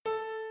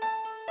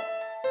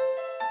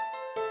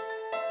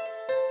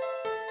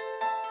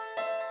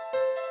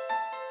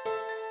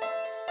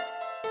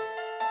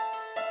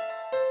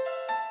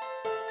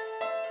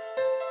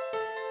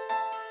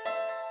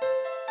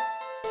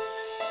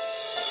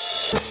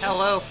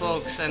Hello,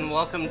 folks, and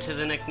welcome to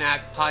the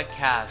Knick-Knack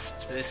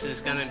Podcast. This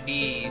is going to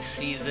be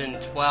Season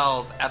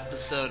 12,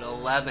 Episode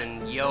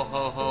 11,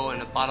 Yohoho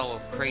and a Bottle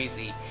of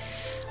Crazy.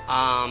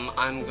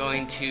 I'm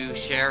going to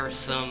share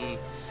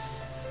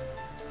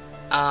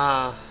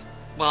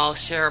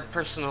share a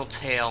personal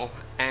tale,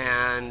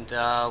 and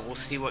we'll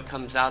see what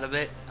comes out of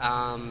it.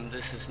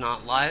 This is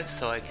not live,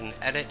 so I can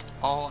edit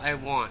all I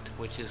want,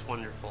 which is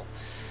wonderful.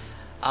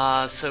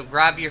 So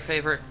grab your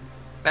favorite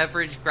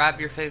beverage, grab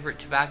your favorite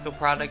tobacco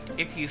product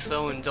if you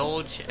so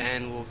indulge,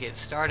 and we'll get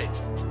started.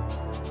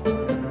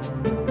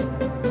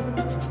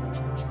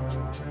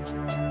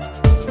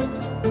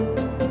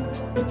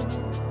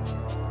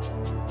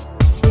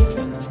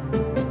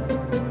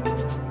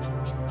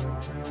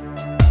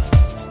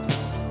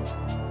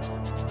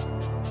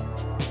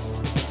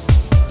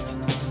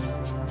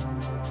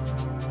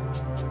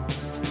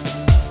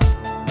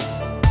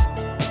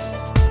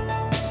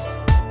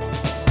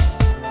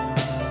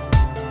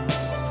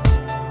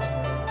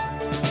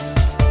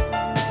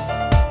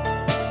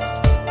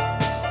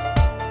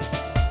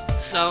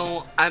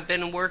 So, I've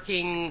been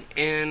working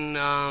in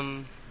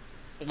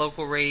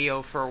local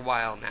radio for a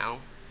while now,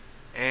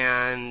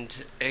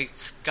 and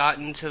it's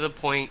gotten to the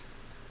point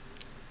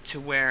to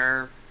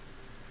where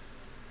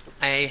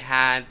I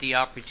had the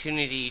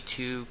opportunity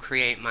to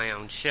create my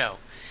own show.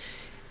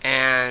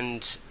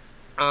 And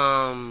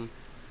I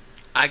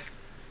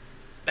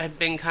had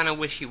been kind of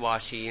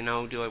wishy-washy, you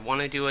know, do I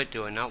want to do it,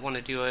 do I not want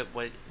to do it,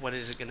 what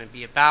is it going to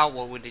be about,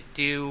 what would it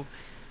do?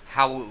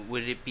 How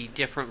would it be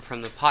different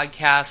from the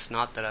podcast?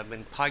 Not that I've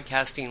been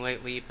podcasting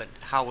lately, but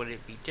how would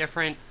it be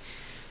different?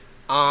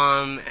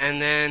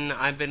 And then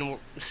I've been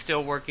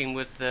still working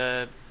with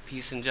the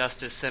Peace and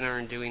Justice Center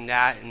and doing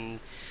that,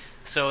 and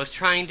so I was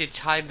trying to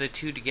tie the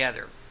two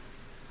together.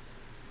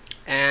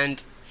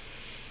 And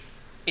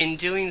in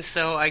doing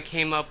so, I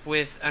came up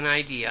with an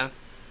idea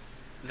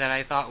that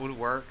I thought would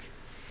work.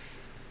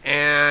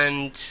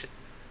 And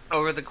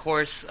over the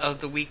course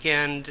of the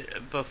weekend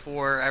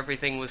before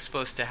everything was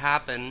supposed to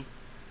happen,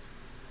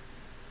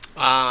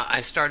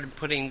 I started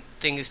putting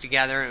things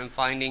together and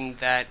finding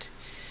that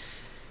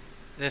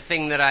the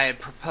thing that I had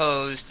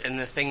proposed and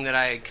the thing that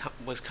I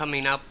was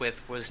coming up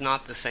with was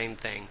not the same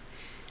thing.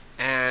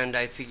 And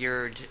I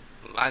figured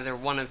either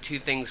one of two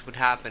things would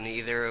happen.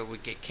 Either it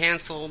would get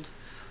canceled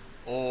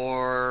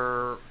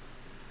or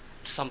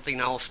something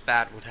else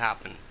bad would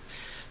happen.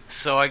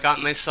 So I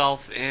got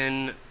myself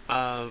in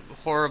a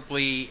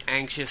horribly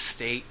anxious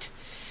state,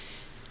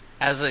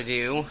 as I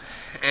do,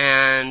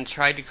 and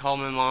tried to call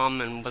my mom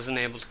and wasn't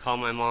able to call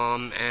my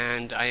mom,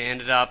 and I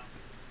ended up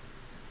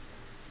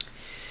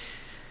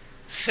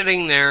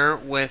sitting there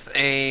with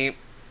a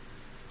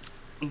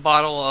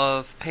bottle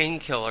of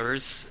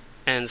painkillers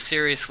and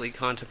seriously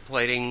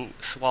contemplating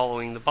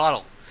swallowing the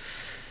bottle.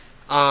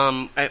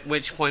 At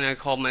which point I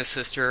called my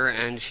sister,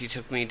 and she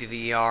took me to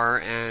the ER,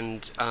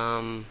 and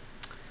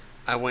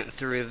I went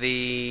through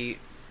the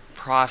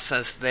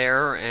process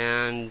there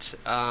and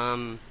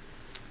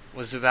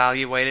was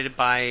evaluated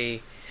by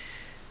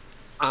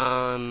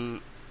the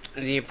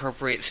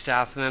appropriate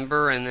staff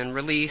member and then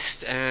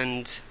released,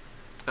 and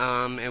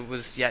it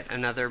was yet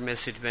another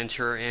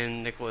misadventure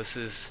in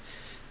Nicholas's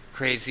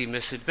crazy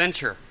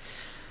misadventure.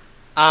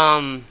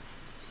 And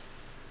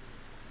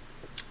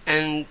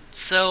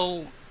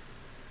so,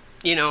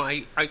 you know,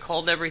 I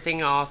called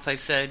everything off. I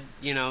said,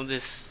 you know,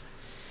 this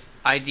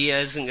idea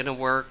isn't going to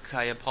work.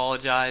 I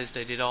apologized.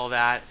 I did all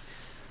that.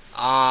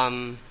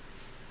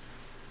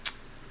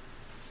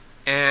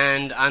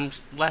 And I'm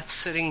left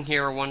sitting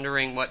here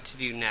wondering what to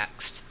do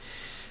next,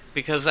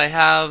 because I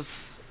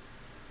have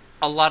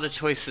a lot of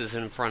choices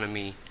in front of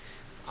me,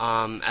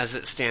 as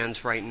it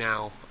stands right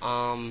now.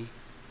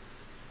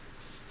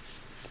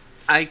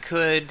 I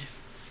could,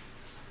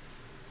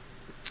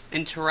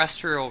 in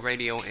terrestrial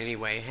radio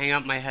anyway, hang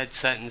up my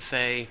headset and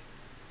say,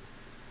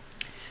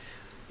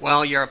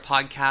 well, you're a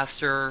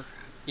podcaster,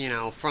 you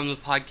know, from the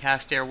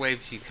podcast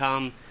airwaves you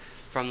come,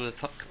 from the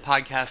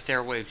podcast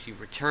airwaves you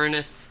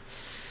returneth.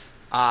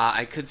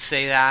 I could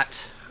say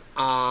that.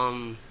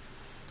 I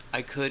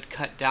could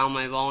cut down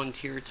my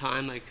volunteer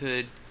time. I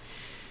could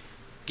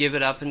give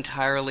it up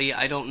entirely.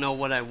 I don't know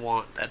what I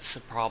want. That's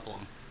the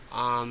problem.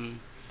 And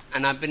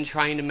I've been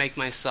trying to make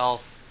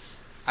myself,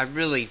 I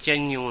really,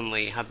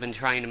 genuinely have been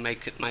trying to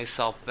make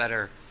myself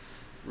better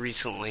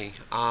recently.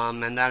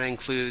 And that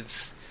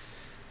includes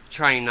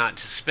trying not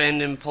to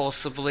spend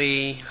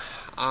impulsively.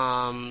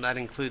 That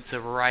includes a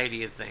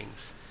variety of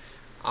things.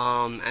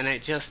 And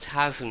it just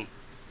hasn't.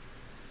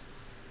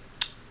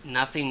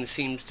 Nothing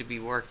seems to be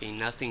working.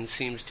 Nothing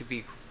seems to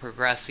be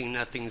progressing.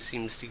 Nothing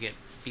seems to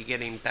be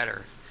getting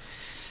better.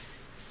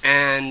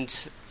 And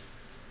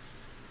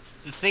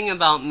the thing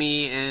about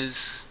me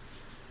is,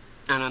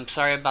 and I'm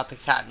sorry about the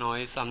cat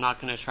noise. I'm not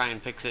going to try and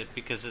fix it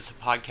because it's a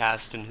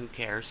podcast and who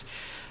cares.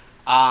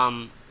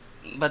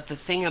 But the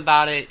thing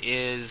about it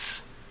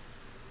is,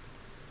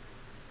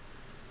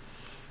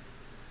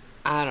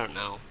 I don't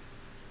know.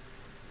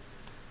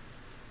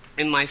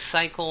 In my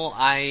cycle,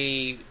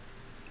 I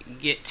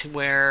get to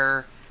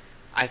where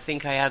I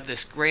think I have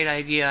this great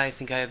idea. I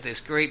think I have this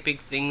great big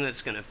thing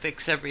that's going to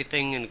fix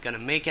everything and going to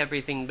make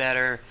everything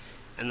better.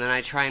 And then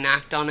I try and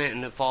act on it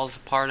and it falls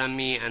apart on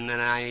me. And then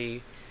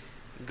I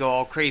go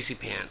all crazy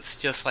pants,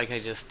 just like I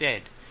just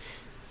did.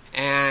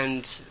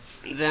 And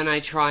then I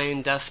try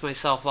and dust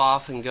myself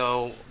off and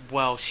go,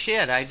 well,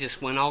 shit, I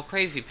just went all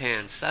crazy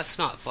pants. That's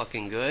not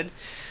fucking good.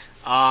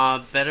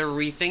 Better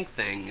rethink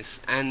things.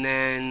 And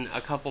then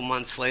a couple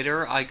months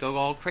later, I go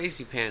all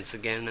crazy pants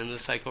again, and the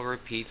cycle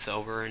repeats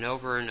over and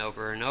over and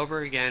over and over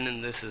again,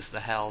 and this is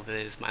the hell that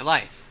is my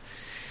life.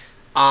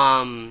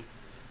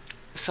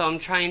 So I'm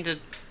trying to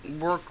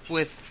work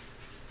with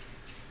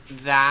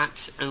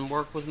that and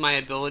work with my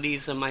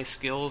abilities and my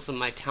skills and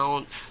my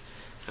talents,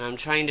 and I'm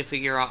trying to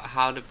figure out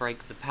how to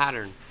break the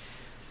pattern.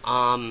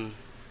 And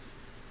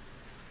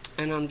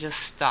I'm just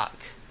stuck.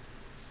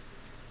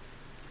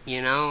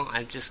 You know,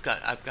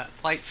 I've got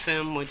Flight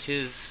Sim, which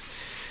is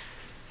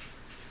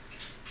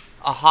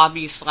a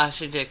hobby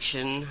 /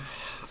 addiction.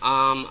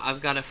 I've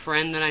got a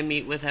friend that I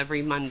meet with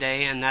every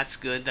Monday, and that's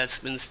good. That's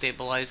been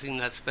stabilizing.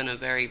 That's been a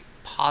very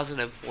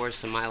positive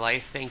force in my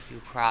life. Thank you,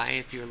 Cry,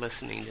 if you're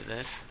listening to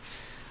this.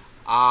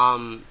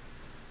 And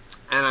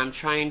I'm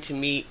trying to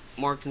meet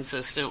more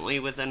consistently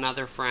with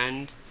another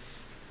friend.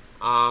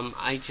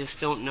 I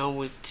just don't know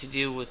what to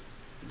do with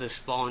this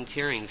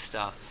volunteering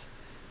stuff.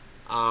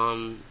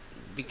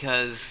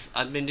 Because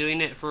I've been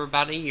doing it for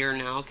about a year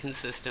now,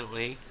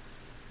 consistently.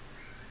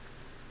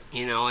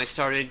 You know, I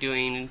started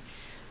doing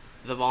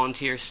the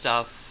volunteer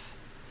stuff,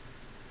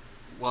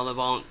 well,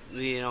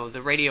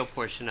 the radio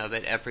portion of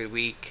it every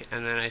week,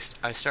 and then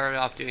I started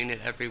off doing it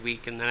every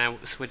week, and then I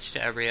switched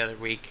to every other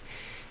week,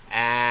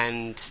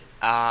 and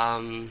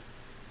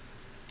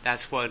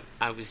that's what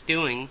I was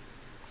doing.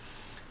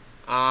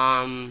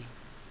 And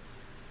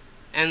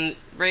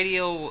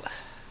radio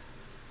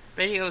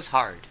is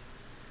hard.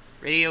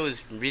 Radio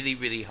is really,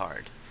 really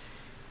hard.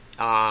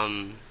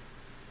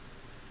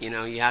 You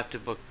know, you have to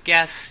book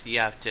guests, you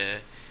have to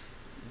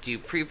do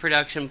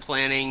pre-production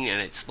planning, and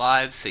it's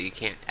live, so you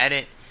can't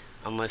edit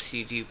unless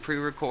you do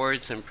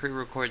pre-records, and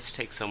pre-records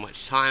take so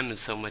much time and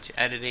so much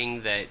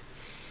editing that,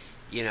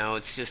 you know,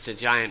 it's just a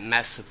giant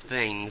mess of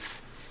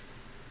things.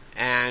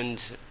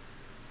 And,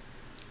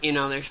 you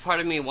know, there's part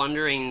of me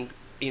wondering,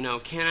 you know,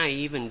 can I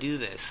even do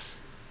this?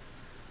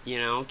 You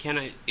know,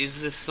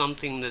 is this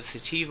something that's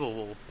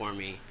achievable for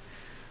me?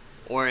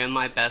 Or am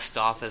I best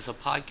off as a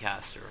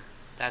podcaster?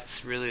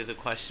 That's really the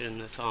question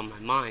that's on my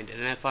mind.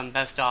 And if I'm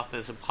best off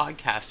as a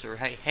podcaster,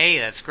 hey,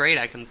 that's great.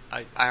 I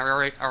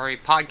already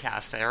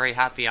podcast. I already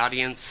have the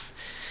audience.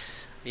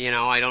 You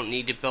know, I don't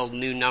need to build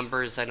new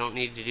numbers. I don't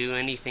need to do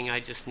anything. I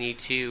just need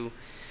to, you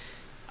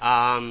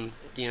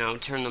know,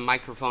 turn the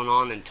microphone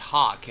on and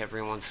talk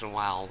every once in a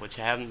while, which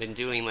I haven't been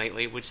doing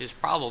lately, which is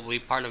probably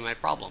part of my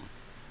problem.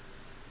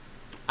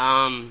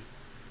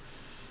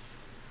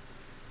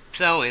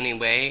 So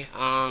anyway,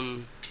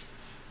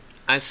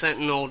 I sent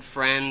an old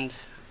friend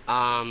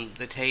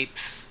the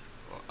tapes,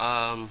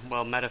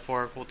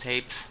 metaphorical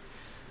tapes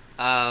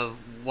of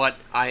what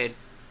I had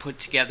put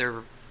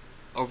together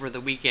over the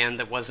weekend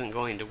that wasn't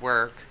going to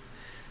work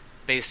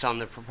based on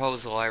the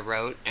proposal I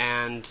wrote,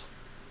 and,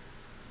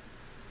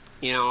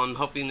 you know, I'm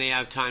hoping they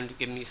have time to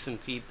give me some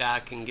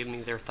feedback and give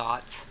me their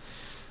thoughts.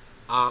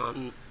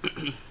 My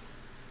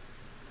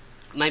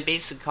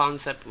basic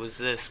concept was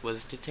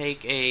to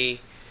take the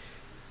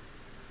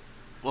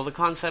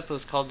concept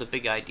was called the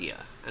big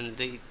idea, and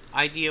the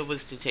idea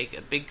was to take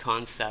a big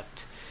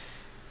concept,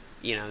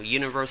 you know,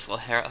 universal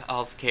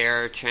health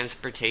care,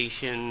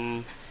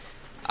 transportation,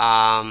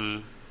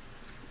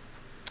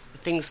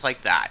 things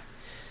like that,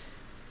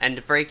 and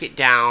to break it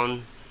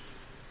down.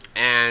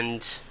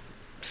 And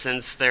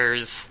since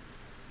there's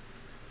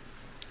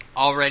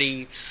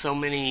already so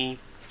many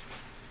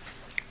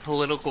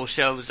political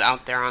shows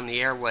out there on the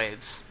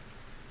airwaves,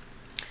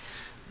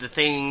 the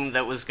thing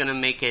that was going to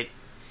make it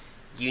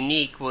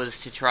unique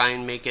was to try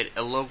and make it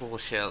a local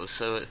show,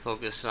 so it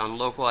focused on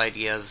local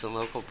ideas and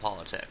local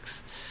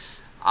politics.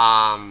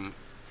 And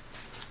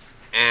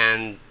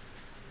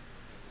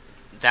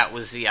that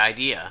was the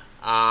idea.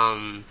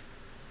 And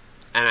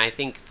I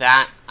think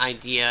that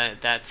idea,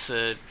 that's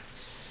a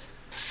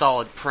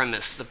solid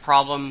premise. The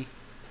problem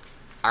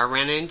I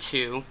ran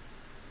into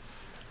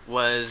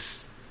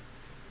was,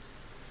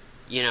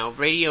 you know,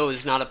 radio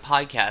is not a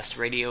podcast.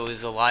 Radio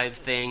is a live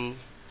thing.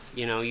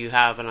 You know, you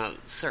have a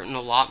certain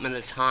allotment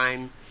of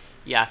time.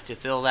 You have to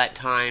fill that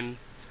time.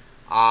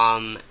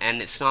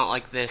 And it's not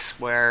like this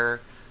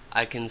where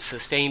I can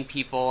sustain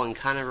people and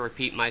kind of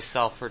repeat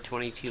myself for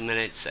 22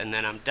 minutes and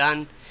then I'm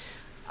done.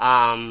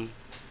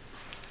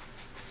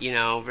 You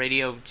know,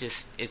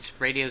 radio's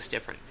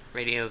different.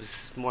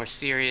 Radio's more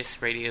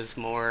serious. Radio's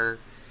more...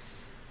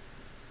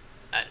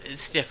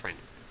 it's different.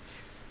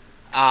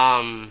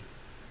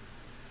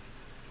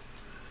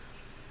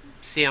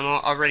 See, I'm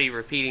already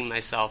repeating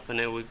myself, and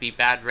it would be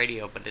bad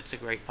radio, but it's a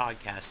great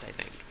podcast, I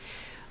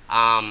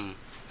think.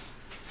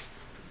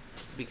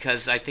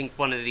 Because I think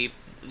one of the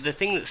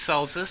thing that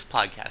sells this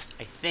podcast,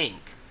 I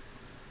think,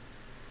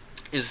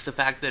 is the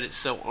fact that it's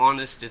so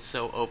honest, it's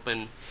so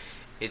open,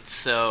 it's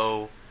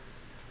so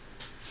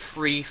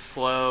free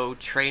flow,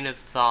 train of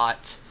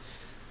thought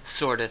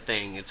sort of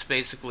thing. It's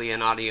basically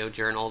an audio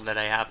journal that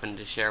I happen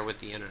to share with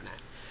the internet.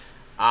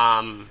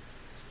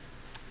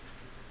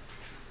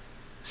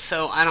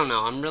 So, I don't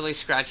know. I'm really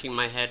scratching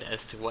my head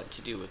as to what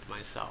to do with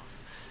myself.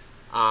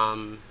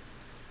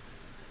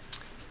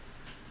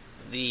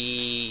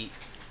 The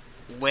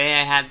way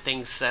I had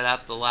things set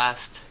up, the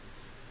last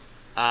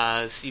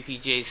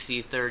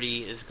CPJC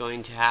 30 is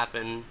going to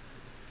happen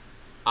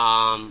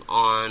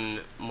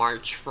on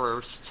March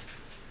 1st,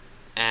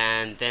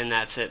 and then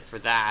that's it for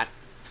that.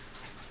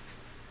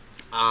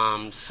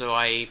 So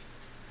I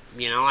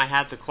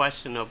had the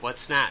question of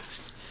what's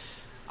next.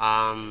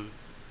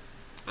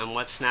 And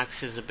what's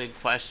next is a big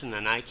question,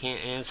 and I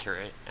can't answer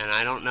it. And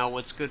I don't know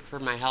what's good for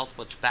my health,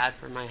 what's bad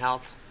for my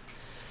health.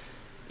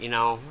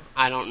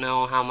 I don't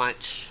know how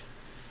much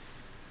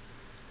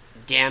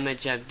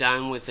damage I've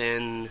done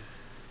within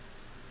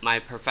my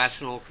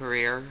professional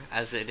career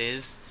as it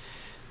is.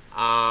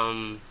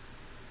 I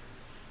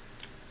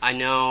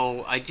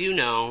do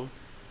know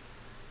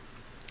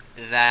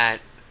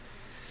that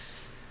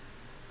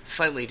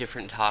slightly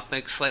different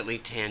topic, slightly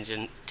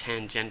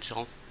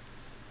tangential,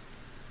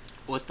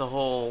 with the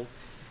whole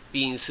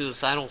being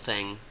suicidal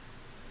thing.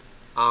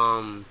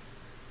 I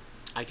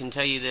can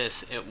tell you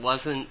this, it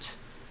wasn't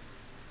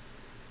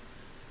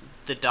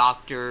the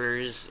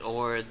doctors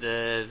or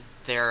the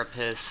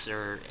therapists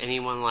or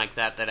anyone like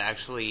that that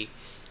actually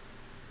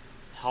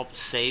helped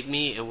save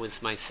me. It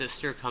was my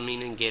sister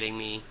coming and getting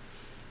me.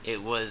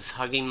 It was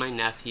hugging my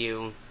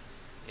nephew.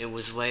 It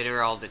was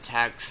later all the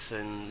texts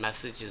and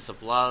messages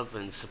of love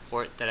and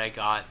support that I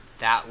got.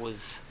 That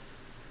was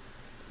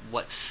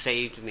what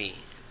saved me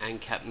and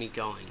kept me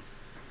going.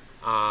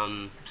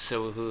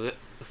 So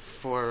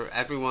for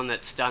everyone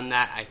that's done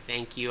that, I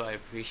thank you, I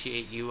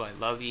appreciate you, I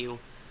love you.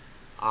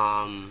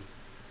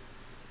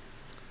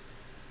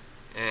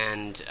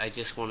 And I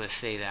just want to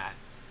say that.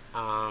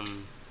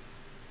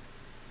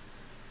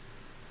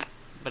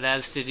 But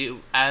as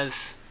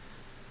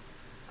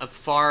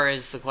far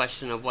as the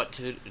question of what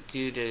to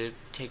do to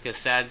take a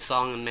sad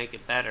song and make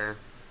it better,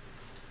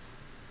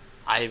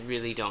 I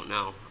really don't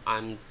know.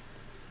 I'm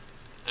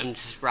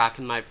just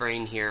racking my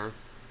brain here,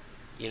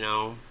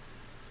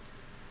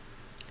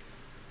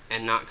 and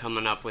not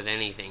coming up with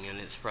anything, and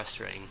it's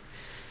frustrating.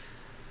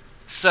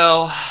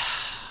 So,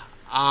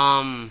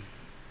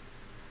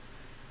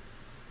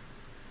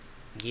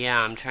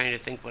 yeah, I'm trying to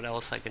think what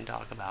else I can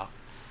talk about.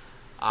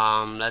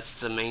 That's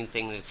the main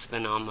thing that's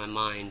been on my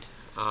mind.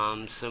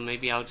 So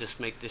maybe I'll just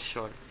make this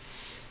short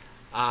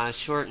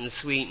and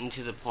sweet and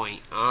to the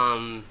point.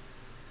 Bottom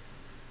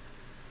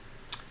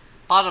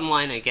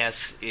line, I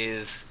guess,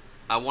 is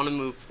I want to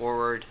move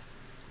forward.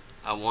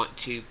 I want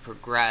to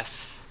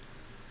progress.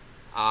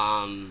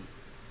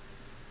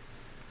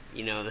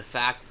 The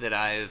fact that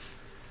I've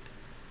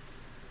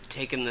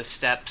taken the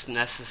steps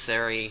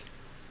necessary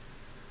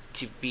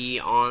to be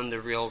on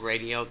the real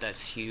radio,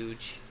 that's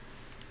huge.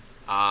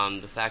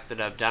 The fact that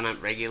I've done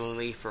it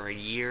regularly for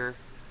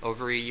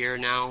over a year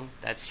now,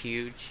 that's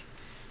huge.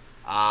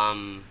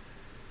 So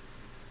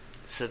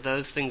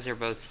those things are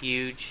both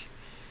huge.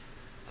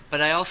 But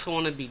I also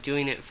want to be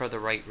doing it for the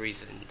right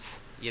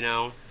reasons,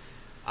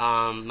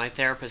 My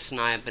therapist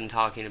and I have been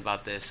talking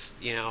about this.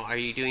 Are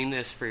you doing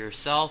this for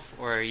yourself,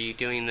 or are you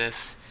doing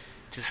this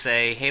to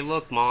say, hey,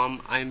 look,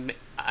 Mom, I'm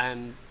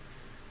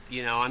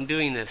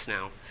doing this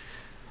now.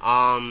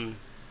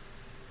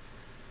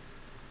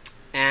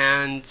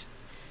 And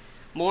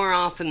more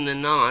often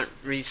than not,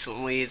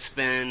 recently, it's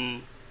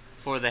been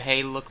for the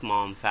hey, look,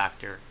 Mom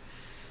factor.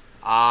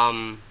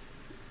 And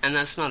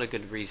that's not a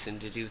good reason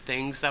to do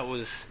things. That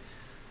was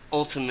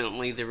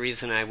ultimately the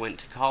reason I went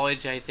to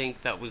college. I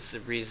think that was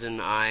the reason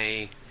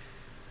I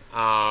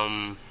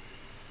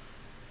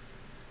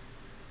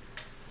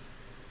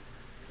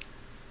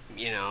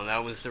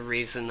that was the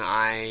reason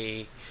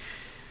I've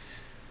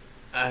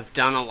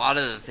done a lot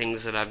of the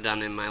things that I've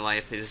done in my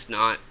life is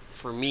not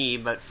for me,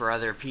 but for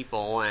other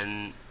people,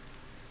 and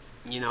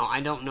I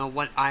don't know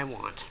what I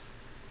want.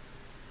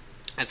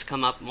 It's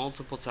come up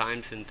multiple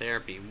times in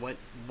therapy.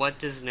 What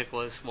does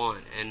Nicholas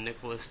want? And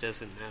Nicholas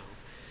doesn't know.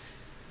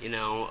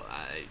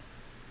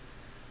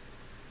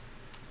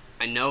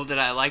 I know that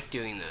I like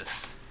doing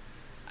this.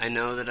 I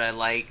know that I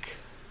like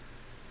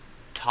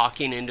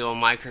talking into a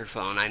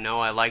microphone. I know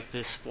I like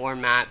this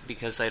format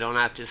because I don't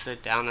have to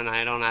sit down and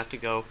I don't have to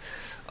go,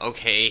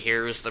 okay,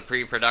 here's the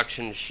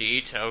pre-production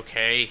sheet.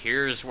 Okay,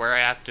 here's where I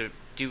have to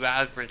do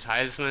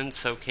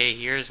advertisements. Okay,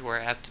 here's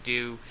where I have to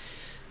do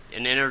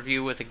an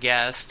interview with a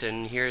guest,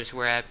 and here's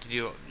where I have to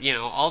do,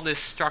 all this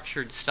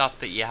structured stuff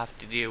that you have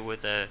to do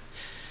with a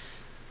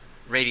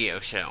radio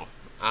show.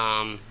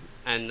 And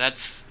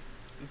that's,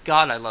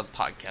 God, I love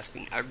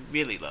podcasting. I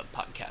really love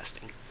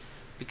podcasting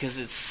because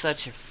it's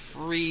such a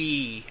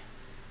free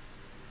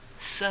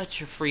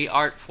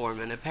art form,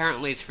 and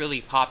apparently it's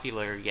really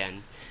popular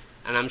again.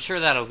 And I'm sure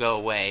that'll go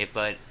away,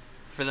 but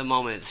for the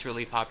moment it's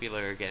really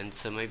popular again,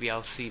 so maybe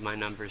I'll see my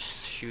numbers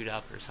shoot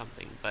up or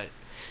something. But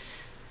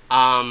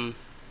Um,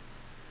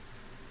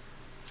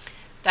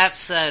 that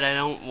said, I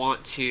don't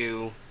want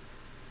to...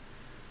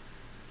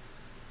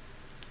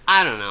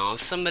 I don't know,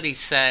 if somebody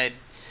said,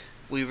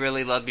 we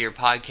really love your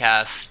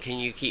podcast, can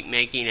you keep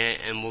making it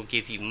and we'll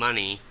give you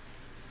money,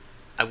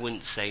 I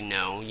wouldn't say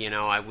no.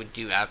 I would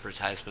do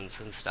advertisements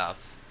and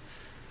stuff.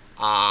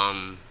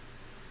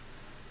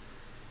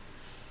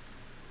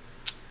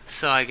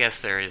 So I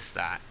guess there is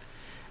that.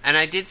 And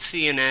I did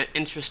see an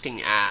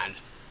interesting ad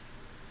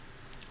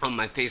on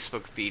my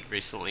Facebook feed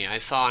recently. I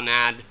saw an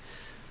ad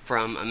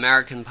from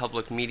American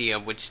Public Media,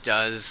 which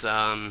owns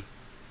a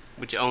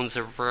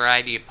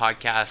variety of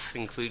podcasts,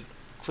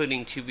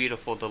 including Too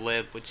Beautiful to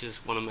Live, which is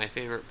one of my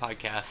favorite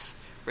podcasts,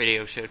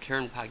 radio show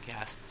turned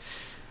podcast.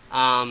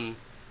 And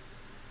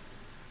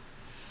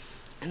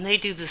they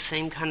do the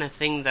same kind of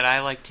thing that I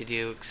like to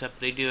do, except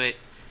they do it,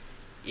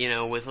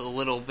 with a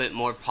little bit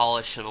more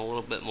polish and a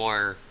little bit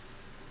more...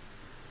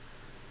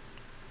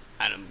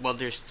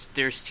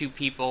 there's two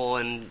people,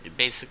 and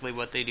basically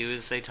what they do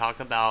is they talk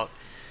about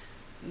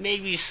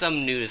maybe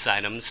some news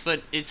items,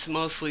 but it's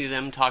mostly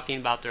them talking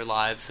about their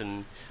lives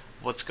and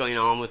what's going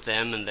on with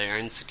them and their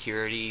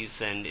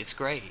insecurities, and it's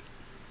great.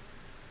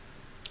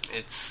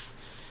 It's,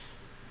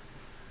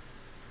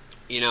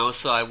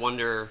 so I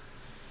wonder,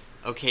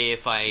 okay,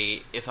 if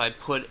I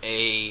put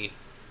a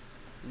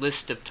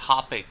list of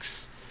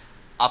topics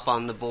up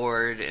on the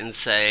board and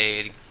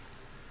say,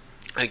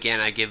 again,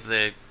 I give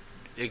the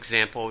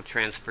example of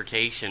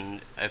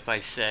transportation. If I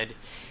said,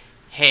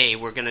 hey,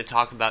 we're going to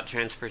talk about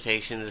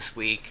transportation this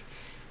week,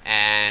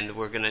 and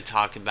we're going to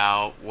talk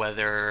about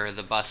whether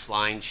the bus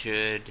line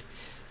should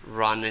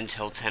run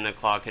until 10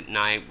 o'clock at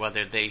night,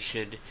 whether they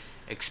should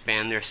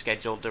expand their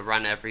schedule to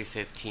run every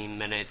 15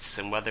 minutes,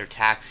 and whether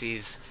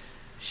taxis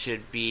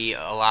should be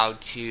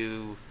allowed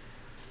to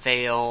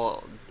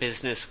fail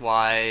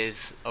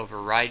business-wise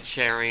over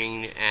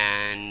ride-sharing,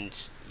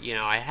 and,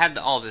 I had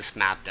all this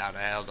mapped out.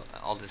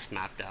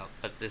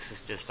 But this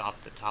is just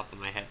off the top of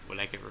my head what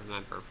I can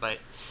remember. But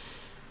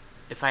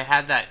if I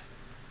had that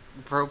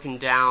broken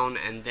down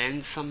and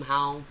then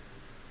somehow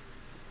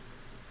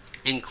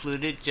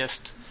included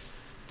just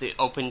the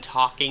open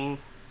talking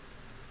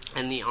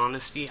and the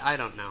honesty, I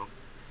don't know.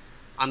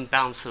 I'm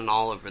bouncing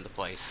all over the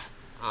place.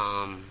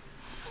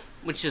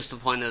 Which is the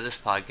point of this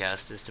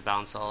podcast, is to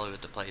bounce all over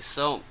the place.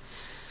 So,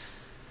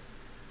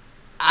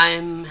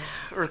 I'm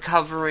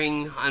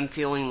recovering, I'm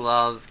feeling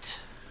loved,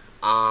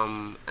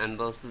 and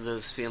both of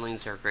those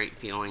feelings are great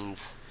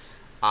feelings.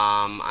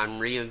 I'm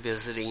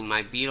revisiting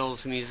my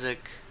Beatles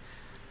music.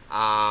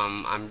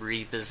 I'm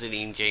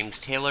revisiting James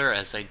Taylor,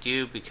 as I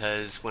do,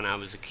 because when I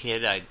was a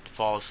kid, I'd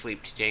fall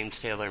asleep to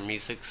James Taylor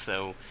music,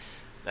 so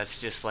that's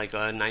just like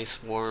a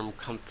nice, warm,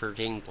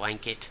 comforting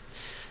blanket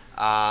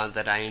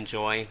that I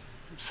enjoy.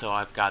 So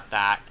I've got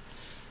that.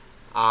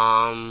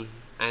 And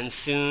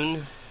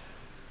soon,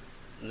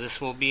 this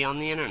will be on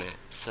the internet.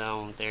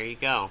 So there you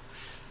go.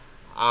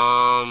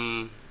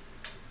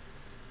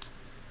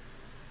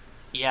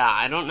 Yeah,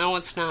 I don't know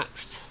what's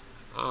next.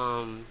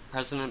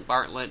 President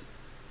Bartlett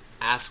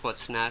asked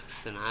what's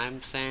next, and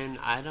I'm saying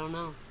I don't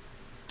know.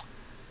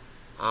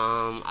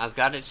 I've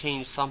got to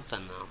change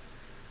something, though.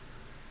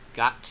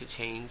 Got to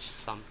change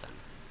something.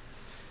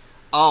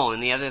 Oh,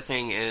 and the other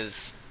thing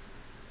is,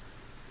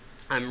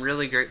 I'm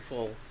really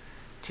grateful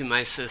to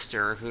my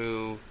sister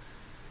who,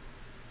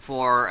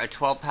 for a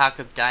 12-pack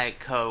of Diet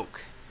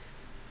Coke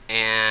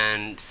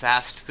and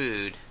fast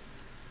food,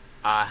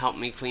 helped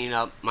me clean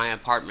up my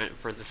apartment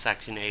for the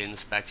Section 8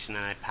 inspection,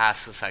 and I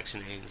passed the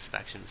Section 8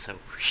 inspection, so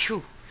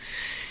whew.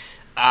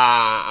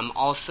 I'm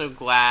also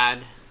glad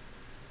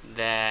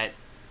that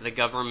the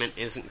government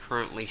isn't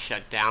currently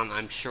shut down.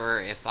 I'm sure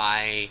if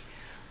I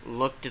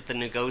looked at the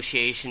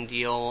negotiation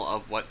deal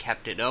of what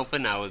kept it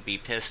open, I would be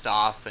pissed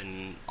off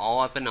and all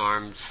up in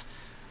arms.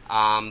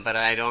 But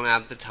I don't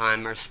have the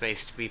time or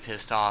space to be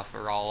pissed off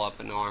or all up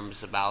in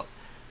arms about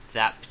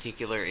that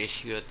particular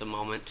issue at the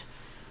moment.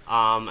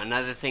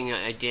 Another thing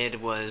I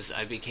did was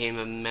I became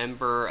a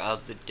member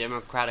of the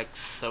Democratic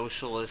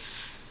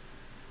Socialist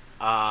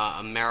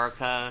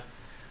America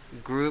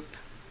group.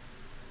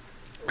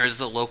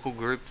 There's a local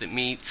group that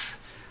meets,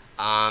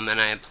 and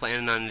I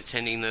plan on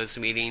attending those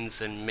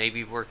meetings and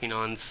maybe working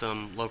on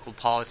some local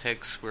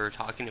politics. We're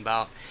talking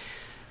about,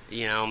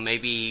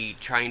 maybe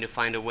trying to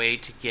find a way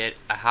to get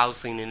a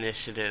housing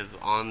initiative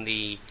on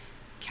the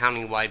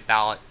countywide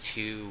ballot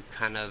to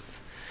kind of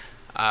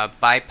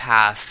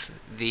bypass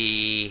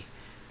the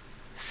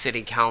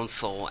city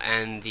council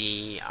and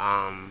the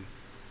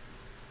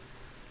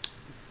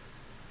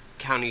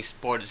county's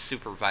board of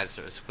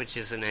supervisors, which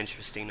is an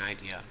interesting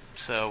idea.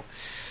 So,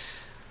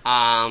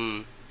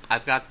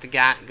 I've got the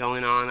GAT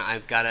going on.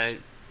 I've got a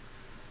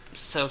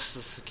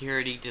Social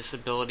Security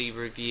disability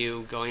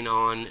review going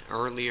on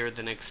earlier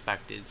than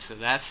expected, so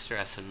that's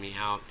stressing me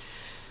out.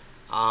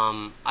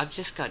 I've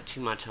just got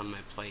too much on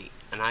my plate,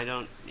 and I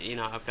don't,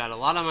 I've got a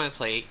lot on my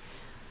plate.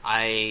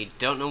 I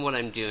don't know what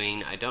I'm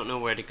doing. I don't know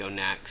where to go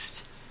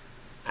next.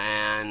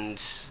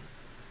 And,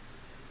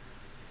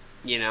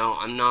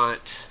 I'm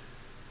not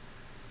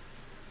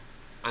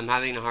I'm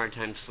having a hard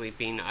time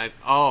sleeping.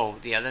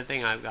 The other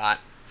thing I've got,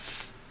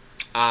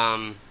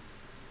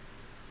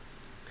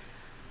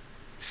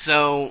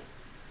 so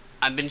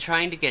I've been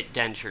trying to get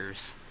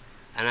dentures,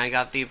 and I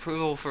got the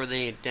approval for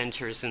the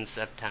dentures in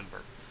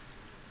September.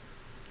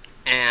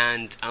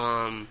 And,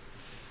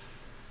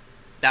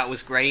 that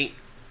was great.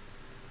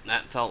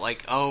 That felt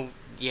like, oh,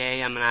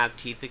 yay, I'm going to have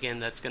teeth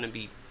again. That's going to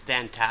be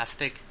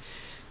fantastic.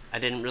 I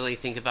didn't really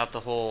think about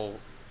the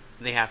whole,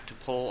 they have to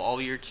pull all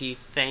your teeth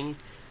thing.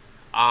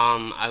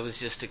 I was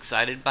just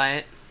excited by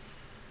it.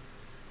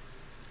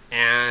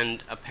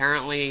 And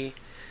apparently,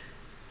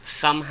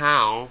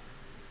 somehow,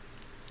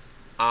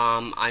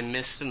 I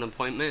missed an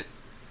appointment.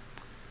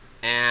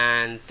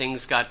 And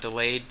things got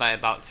delayed by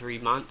about 3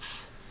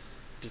 months.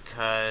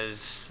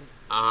 Because,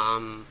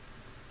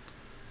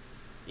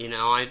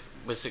 I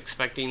was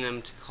expecting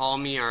them to call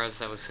me, or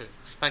as I was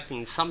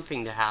expecting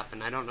something to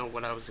happen. I don't know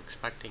what I was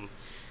expecting.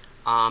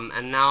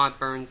 And now I've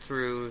burned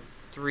through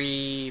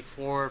 3,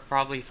 4,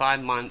 probably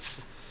 5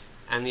 months,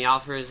 and the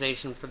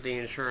authorization for the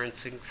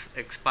insurance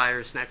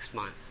expires next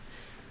month.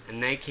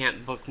 And they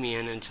can't book me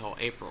in until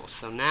April.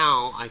 So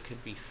now I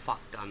could be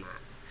fucked on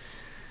that.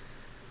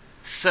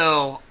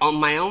 So, on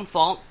my own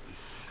fault,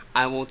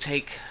 I will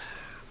take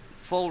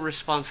full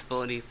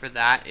responsibility for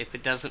that. If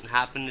it doesn't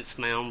happen, it's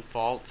my own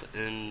fault,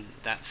 and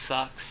that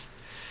sucks.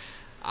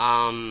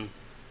 But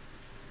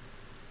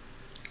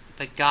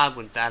God,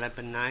 would that have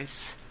been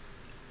nice?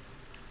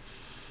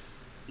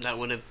 That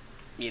would have,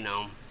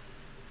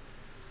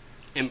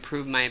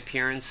 improved my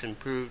appearance,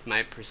 improved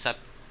my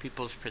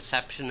people's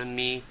perception of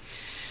me,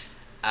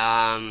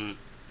 and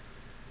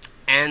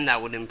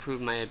that would improve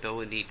my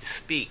ability to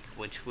speak,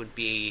 which would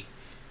be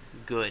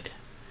good,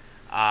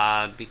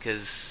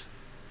 because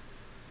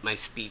my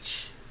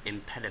speech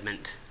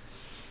impediment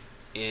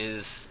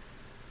is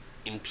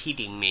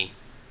impeding me.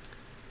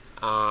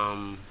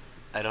 I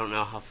don't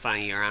know how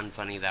funny or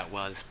unfunny that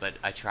was, but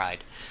I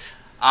tried.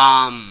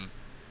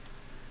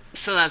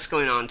 So that's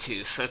going on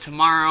too. So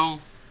tomorrow,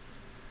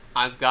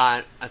 I've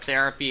got a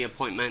therapy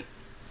appointment,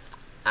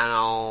 and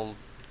I'll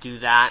do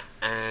that.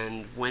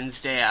 And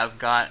Wednesday, I've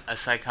got a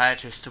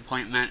psychiatrist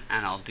appointment,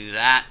 and I'll do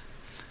that.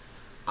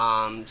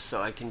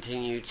 So I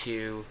continue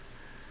to,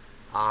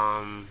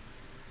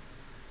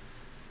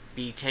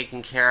 be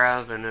taken care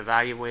of and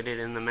evaluated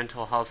in the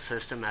mental health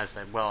system as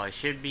I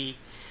should be.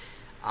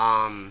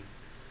 I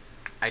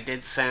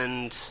did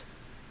send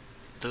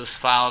those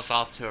files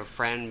off to a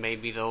friend.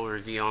 Maybe they'll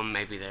review them,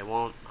 maybe they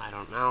won't, I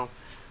don't know,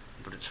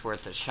 but it's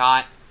worth a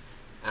shot.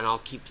 And I'll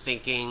keep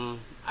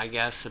thinking, I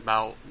guess,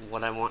 about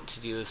what I want to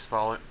do as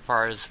far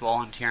as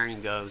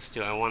volunteering goes.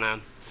 Do I want to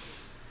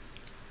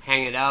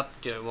hang it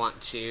up? Do I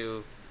want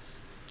to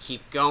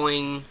keep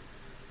going?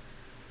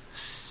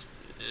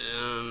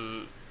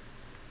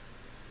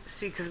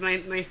 Because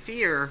my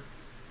fear,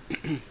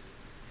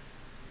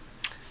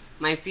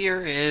 my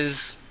fear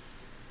is,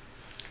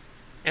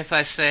 if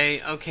I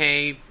say,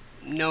 okay,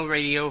 no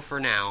radio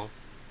for now,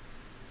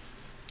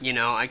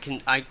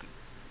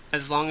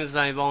 as long as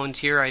I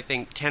volunteer, I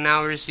think 10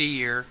 hours a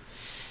year,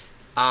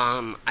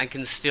 I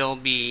can still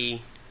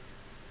be,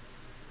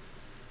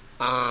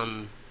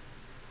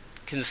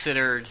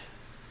 considered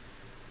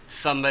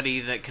somebody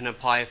that can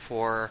apply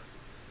for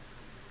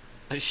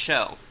a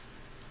show,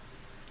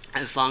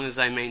 as long as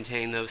I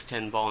maintain those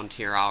 10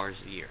 volunteer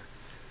hours a year,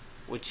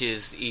 which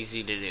is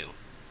easy to do.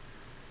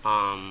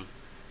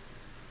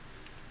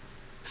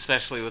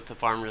 Especially with the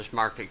farmers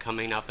market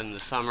coming up in the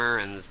summer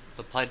and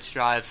the pledge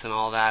drives and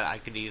all that, I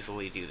could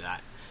easily do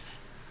that.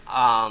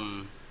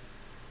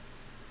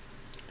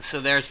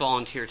 So there's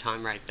volunteer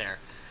time right there.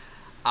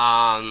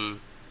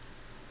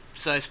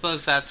 So I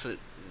suppose that's a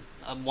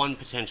one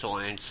potential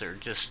answer.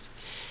 Just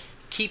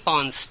keep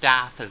on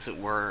staff, as it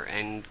were,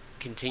 and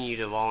continue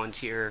to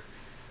volunteer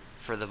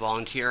for the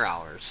volunteer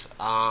hours.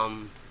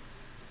 I'll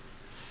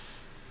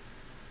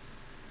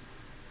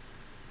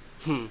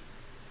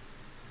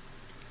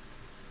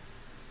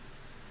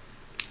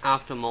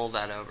have to mull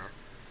that over.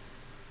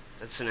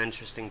 That's an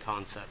interesting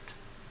concept.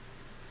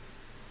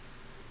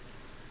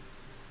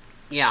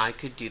 Yeah, I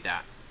could do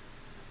that.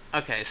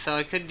 Okay, so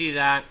I could do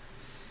that,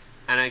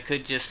 and I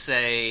could just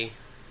say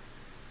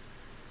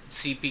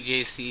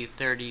CPJC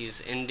 30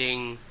 is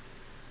ending,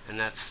 and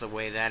that's the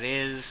way that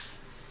is,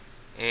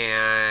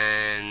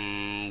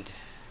 and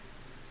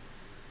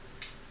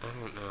I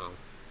don't know.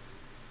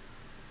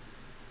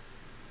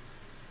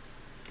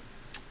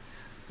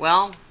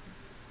 Well,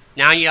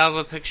 now you have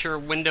a picture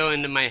window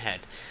into my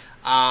head.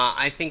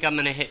 I think I'm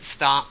going to hit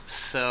stop,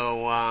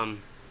 so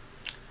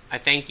I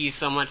thank you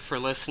so much for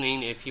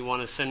listening. If you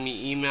want to send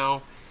me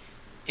email,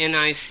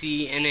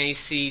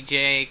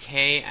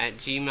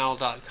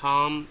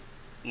 nicnacijak@gmail.com,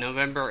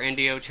 November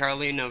Indio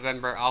Charlie,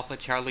 November Alpha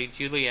Charlie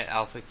Juliet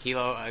Alpha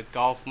Kilo,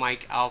 Golf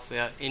Mike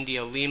Alpha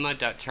India Lima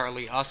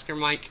Charlie Oscar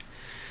Mike.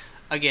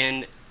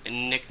 Again,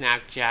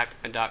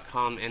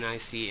 knickknackjack.com,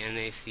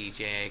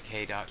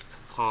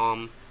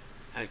 nicnacijak.com,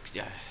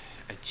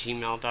 at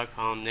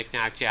gmail.com,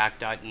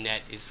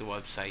 knickknackjack.net is the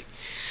website.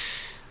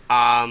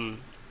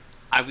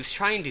 I was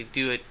trying to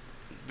do it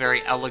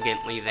very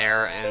elegantly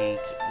there and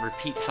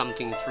repeat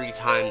something 3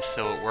 times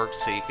so it worked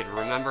so you could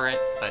remember it,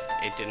 but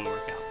it didn't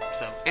work out.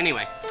 So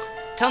anyway,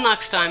 till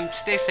next time,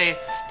 stay safe,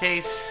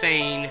 stay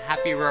sane,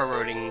 happy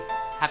railroading,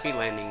 happy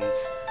landings,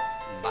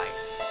 bye.